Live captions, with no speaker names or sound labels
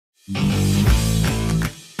Hey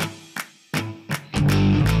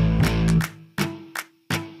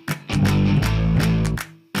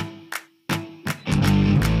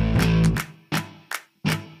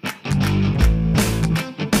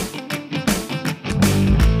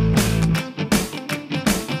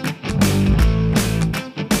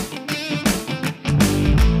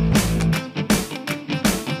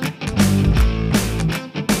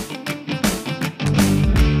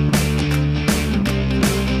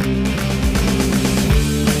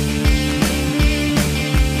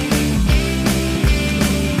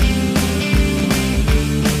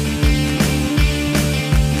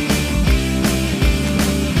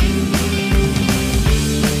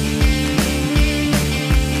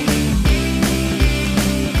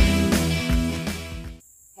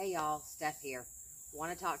y'all, Steph here.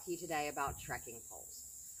 Want to talk to you today about trekking poles.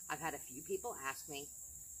 I've had a few people ask me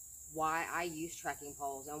why I use trekking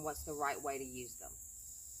poles and what's the right way to use them.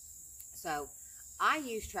 So I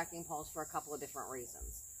use trekking poles for a couple of different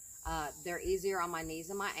reasons. They're easier on my knees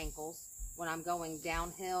and my ankles. When I'm going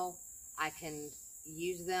downhill, I can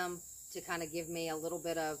use them to kind of give me a little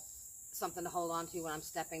bit of something to hold on to when I'm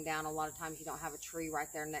stepping down. A lot of times you don't have a tree right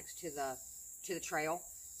there next to the trail.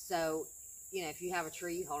 So you know, if you have a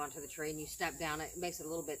tree, you hold onto the tree and you step down. It makes it a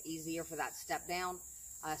little bit easier for that step down.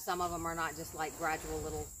 Some of them are not just like gradual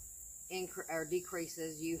little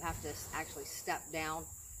decreases. You have to actually step down,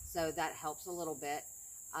 so that helps a little bit.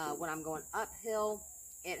 When I'm going uphill,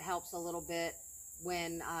 it helps a little bit.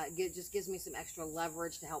 When it just gives me some extra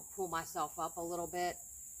leverage to help pull myself up a little bit.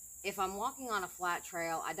 If I'm walking on a flat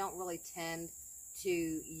trail, I don't really tend to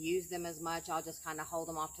use them as much. I'll just kind of hold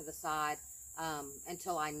them off to the side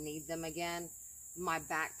until I need them again. My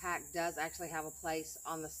backpack does actually have a place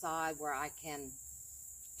on the side where I can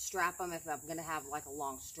strap them if I'm going to have like a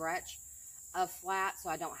long stretch of flat, so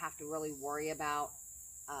I don't have to really worry about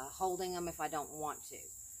holding them if I don't want to.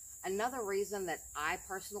 Another reason that I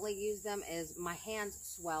personally use them is my hands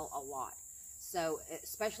swell a lot. So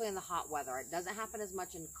especially in the hot weather. It doesn't happen as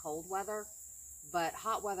much in cold weather, but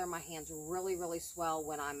hot weather my hands really swell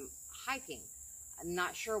when I'm hiking. I'm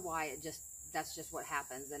not sure why, that's just what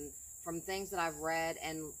happens. And from things that I've read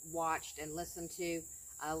and watched and listened to,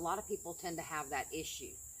 a lot of people tend to have that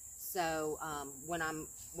issue. So when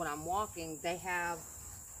I'm walking, they have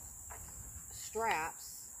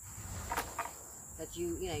straps that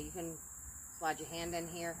you can slide your hand in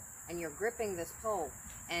here and you're gripping this pole.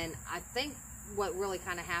 And I think what really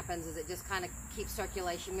kind of happens is it just kind of keeps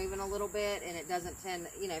circulation moving a little bit, and it doesn't tend,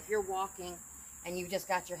 if you're walking and you've just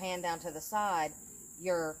got your hand down to the side,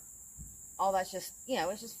 all that's just,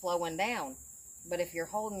 it's just flowing down. But if you're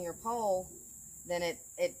holding your pole, then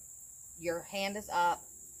your hand is up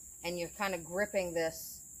and you're kind of gripping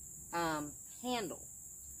this handle.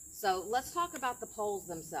 So let's talk about the poles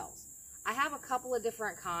themselves. I have a couple of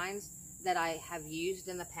different kinds that I have used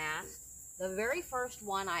in the past. The very first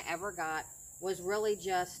one I ever got was really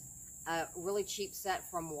just a really cheap set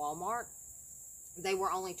from Walmart. They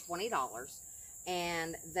were only $20,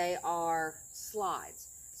 and they are slides.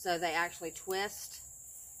 So they actually twist,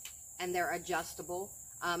 and they're adjustable.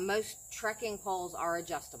 Most trekking poles are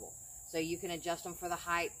adjustable, so you can adjust them for the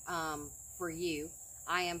height for you.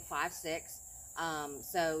 I am 5'6",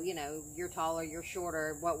 so you're taller, you're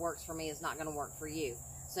shorter. What works for me is not going to work for you.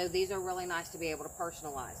 So these are really nice to be able to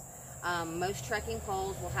personalize. Most trekking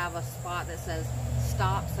poles will have a spot that says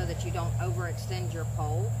stop so that you don't overextend your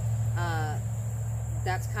pole.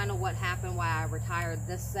 That's kind of what happened why I retired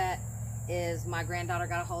this set. Is my granddaughter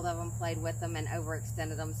got a hold of them, played with them, and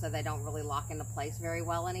overextended them, so they don't really lock into place very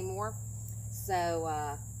well anymore. So,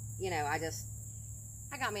 I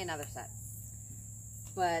got me another set.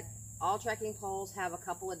 But all trekking poles have a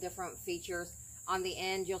couple of different features. On the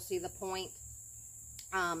end, you'll see the point.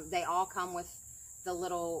 They all come with the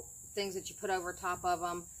little things that you put over top of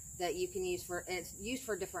them that you can use for, it's used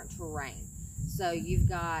for different terrain. So you've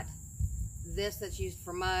got this that's used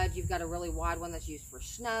for mud. You've got a really wide one that's used for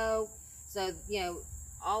snow. So,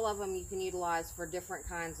 all of them you can utilize for different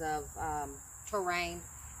kinds of terrain,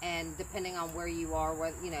 and depending on where you are,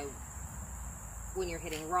 when you're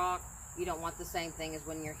hitting rock, you don't want the same thing as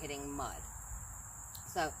when you're hitting mud.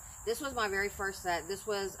 So this was my very first set. This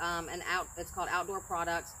was it's called Outdoor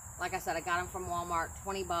Products. Like I said, I got them from Walmart,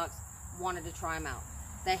 20 bucks, wanted to try them out.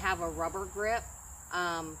 They have a rubber grip,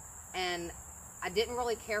 and I didn't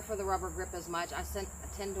really care for the rubber grip as much. I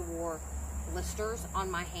tend to wear blisters on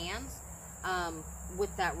my hands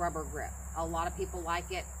with that rubber grip. A lot of people like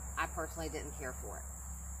it. I personally didn't care for it.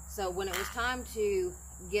 So when it was time to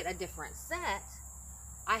get a different set,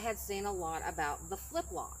 I had seen a lot about the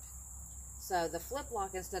flip lock. So the flip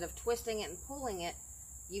lock, instead of twisting it and pulling it,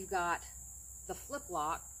 you've got the flip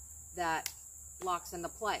lock that locks into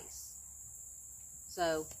place.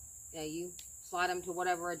 So, you slide them to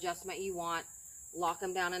whatever adjustment you want, lock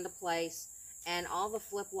them down into place, and all the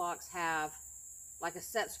flip locks have like a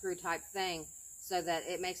set screw type thing so that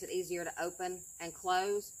it makes it easier to open and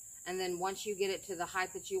close. And then once you get it to the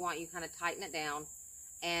height that you want, you kind of tighten it down.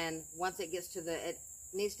 And once it gets to it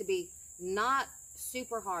needs to be not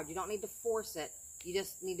super hard. You don't need to force it. You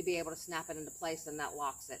just need to be able to snap it into place, and that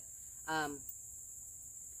locks it.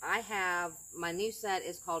 I have, my new set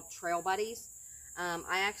is called Trail Buddies.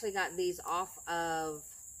 I actually got these off of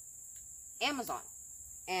Amazon,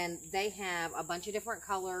 and they have a bunch of different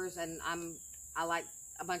colors, and I like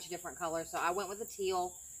a bunch of different colors, so I went with the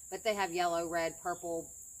teal, but they have yellow, red, purple,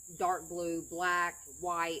 dark blue, black,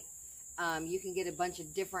 white. You can get a bunch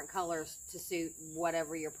of different colors to suit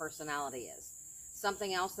whatever your personality is.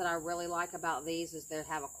 Something else that I really like about these is they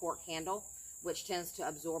have a cork handle, which tends to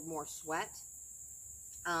absorb more sweat.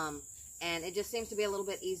 And it just seems to be a little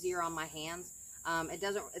bit easier on my hands.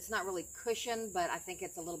 It's not really cushioned, but I think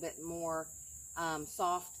it's a little bit more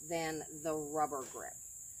soft than the rubber grip.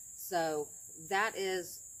 So that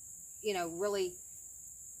is, really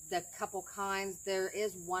the couple kinds. There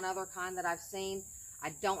is one other kind that I've seen.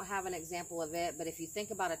 I don't have an example of it, but if you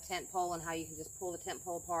think about a tent pole and how you can just pull the tent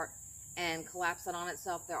pole apart and collapse it on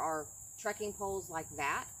itself, there are trekking poles like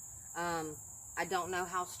that. I don't know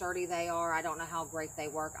how sturdy they are. I don't know how great they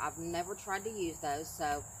work. I've never tried to use those.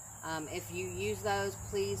 So if you use those,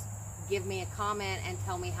 please give me a comment and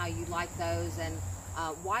tell me how you like those and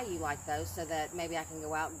why you like those, so that maybe I can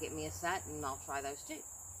go out and get me a set and I'll try those too.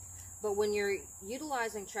 But when you're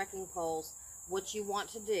utilizing trekking poles, what you want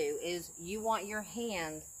to do is you want your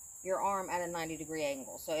arm at a 90-degree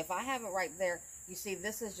angle. So if I have it right there, you see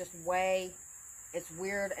this is just it's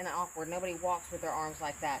weird and awkward. Nobody walks with their arms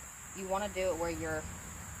like that. You want to do it where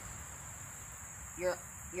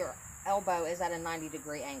your elbow is at a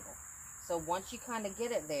 90-degree angle. So once you kind of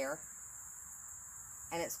get it there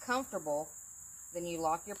and it's comfortable, then you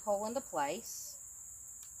lock your pole into place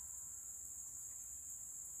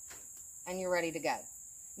and you're ready to go.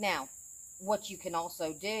 Now, what you can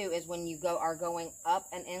also do is when you are going up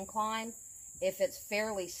an incline, if it's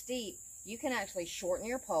fairly steep, you can actually shorten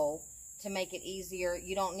your pole to make it easier.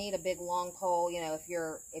 You don't need a big long pole. If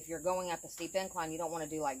you're going up a steep incline, you don't want to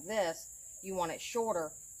do like this. You want it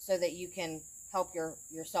shorter so that you can help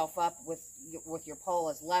yourself up with your pole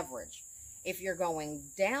as leverage. If you're going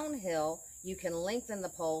downhill, you can lengthen the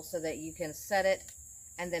pole so that you can set it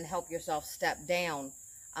and then help yourself step down,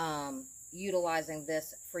 utilizing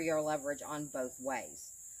this for your leverage on both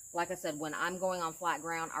ways. Like I said, when I'm going on flat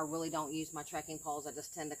ground, I really don't use my trekking poles. I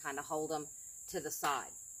just tend to kind of hold them to the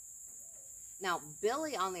side. Now,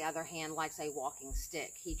 Billy, on the other hand, likes a walking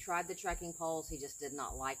stick. He tried the trekking poles. He just did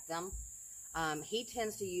not like them. He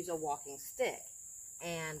tends to use a walking stick.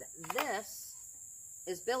 And this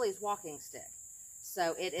is Billy's walking stick.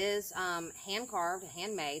 So it is hand-carved,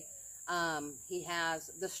 handmade. He has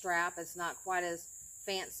the strap. It's not quite as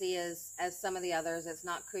fancy as some of the others. It's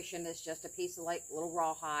not cushioned. It's just a piece of little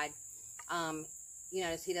rawhide. You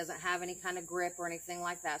notice he doesn't have any kind of grip or anything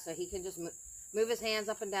like that. So he can just move his hands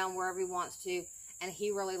up and down wherever he wants to, and he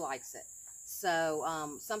really likes it.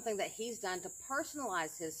 So something that he's done to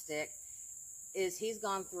personalize his stick is he's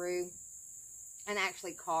gone through and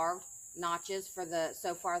actually carved notches for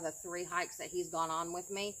so far the 3 hikes that he's gone on with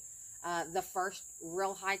me. The first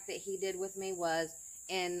real hike that he did with me was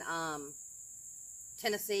in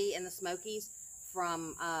Tennessee in the Smokies.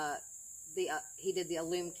 He did the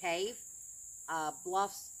Alum Cave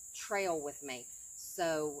Bluffs Trail with me.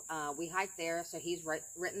 So we hiked there, so he's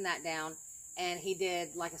written that down. And he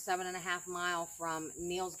did like a 7.5 mile from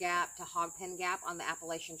Neal's Gap to Hogpen Gap on the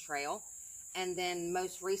Appalachian Trail. And then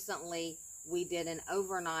most recently, we did an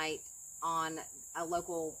overnight on a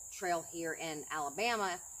local trail here in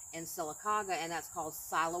Alabama, in Sylacauga, and that's called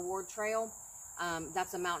Sila Ward Trail.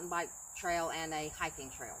 That's a mountain bike trail and a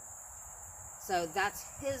hiking trail. So that's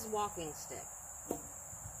his walking stick.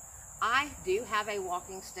 I do have a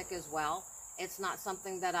walking stick as well. It's not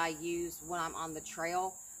something that I use when I'm on the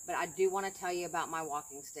trail, but I do want to tell you about my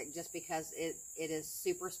walking stick just because it is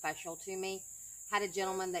super special to me. Had a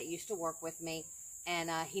gentleman that used to work with me,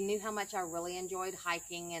 and he knew how much I really enjoyed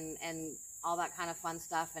hiking and all that kind of fun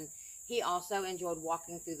stuff. And he also enjoyed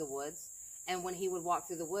walking through the woods. And when he would walk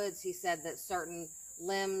through the woods, he said that certain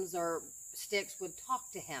limbs or sticks would talk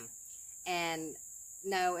to him. And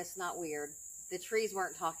no, it's not weird. The trees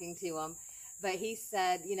weren't talking to him. But he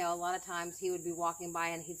said, a lot of times he would be walking by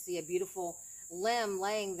and he'd see a beautiful limb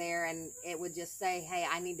laying there, and it would just say, hey,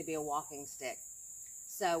 I need to be a walking stick.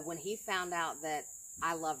 So when he found out that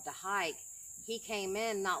I love to hike, he came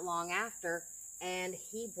in not long after, and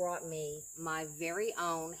he brought me my very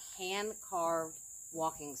own hand-carved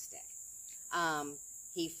walking stick.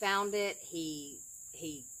 He found it, he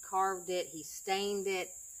carved it, he stained it,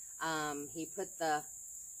 he put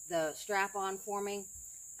the strap on for me.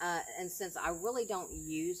 And since I really don't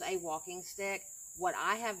use a walking stick, what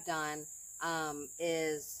I have done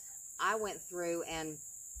is I went through, and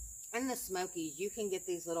in the Smokies, you can get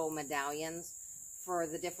these little medallions for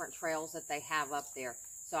the different trails that they have up there.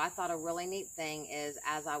 So I thought a really neat thing is,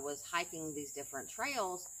 as I was hiking these different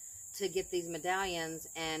trails, to get these medallions,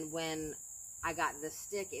 and when I got this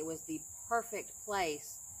stick, it was the perfect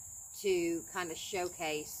place to kind of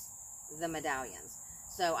showcase the medallions.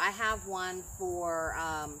 So I have one for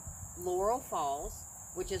Laurel Falls,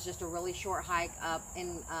 which is just a really short hike up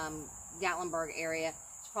in Gatlinburg area.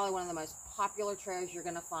 It's probably one of the most popular trails you're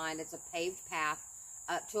going to find. It's a paved path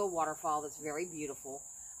up to a waterfall that's very beautiful.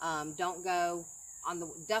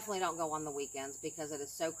 Definitely don't go on the weekends, because it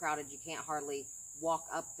is so crowded you can't hardly walk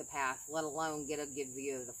up the path, let alone get a good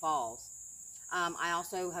view of the falls. I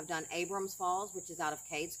also have done Abrams Falls, which is out of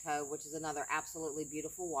Cades Cove, which is another absolutely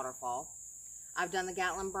beautiful waterfall. I've done the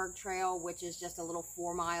Gatlinburg Trail, which is just a little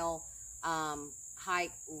 4-mile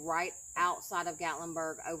hike right outside of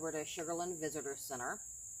Gatlinburg over to Sugarland Visitor Center.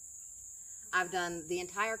 I've done the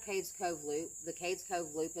entire Cades Cove Loop. The Cades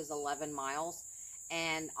Cove Loop is 11 miles,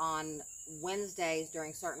 and on Wednesdays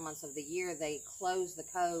during certain months of the year, they close the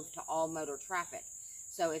cove to all motor traffic.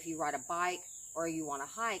 So if you ride a bike or you want to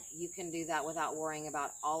hike, you can do that without worrying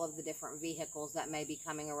about all of the different vehicles that may be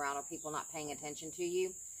coming around or people not paying attention to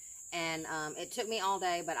you. And it took me all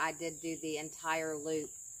day, but I did do the entire loop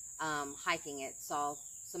hiking it. Saw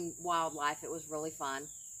some wildlife. It was really fun.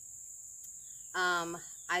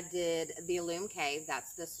 I did the Alum Cave.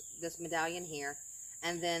 That's this medallion here.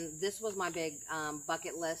 And then this was my big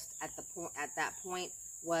bucket list at that point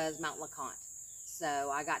was Mount LeConte. So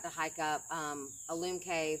I got to hike up Alum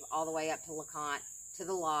Cave all the way up to LeConte to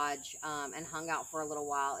the lodge and hung out for a little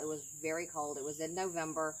while. It was very cold. It was in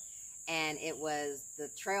November, and the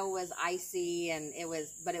trail was icy, and it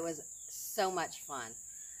was so much fun.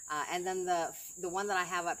 And then the one that I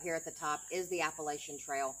have up here at the top is the Appalachian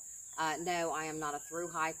Trail. No, I am not a through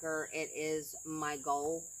hiker. It is my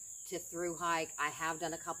goal to through hike. I have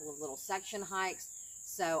done a couple of little section hikes,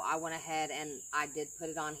 so I went ahead and I did put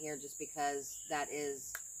it on here just because that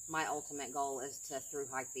is my ultimate goal, is to through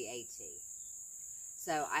hike the AT.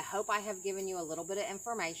 So I hope I have given you a little bit of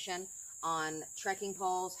information on trekking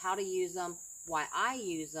poles, how to use them, why I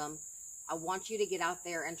use them. I want you to get out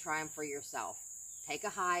there and try them for yourself. Take a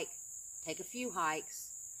hike, take a few hikes,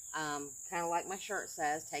 kind of like my shirt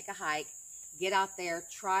says, take a hike, get out there,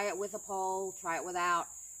 try it with a pole, try it without,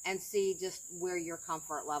 and see just where your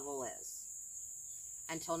comfort level is.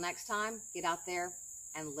 Until next time, get out there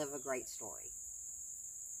and live a great story.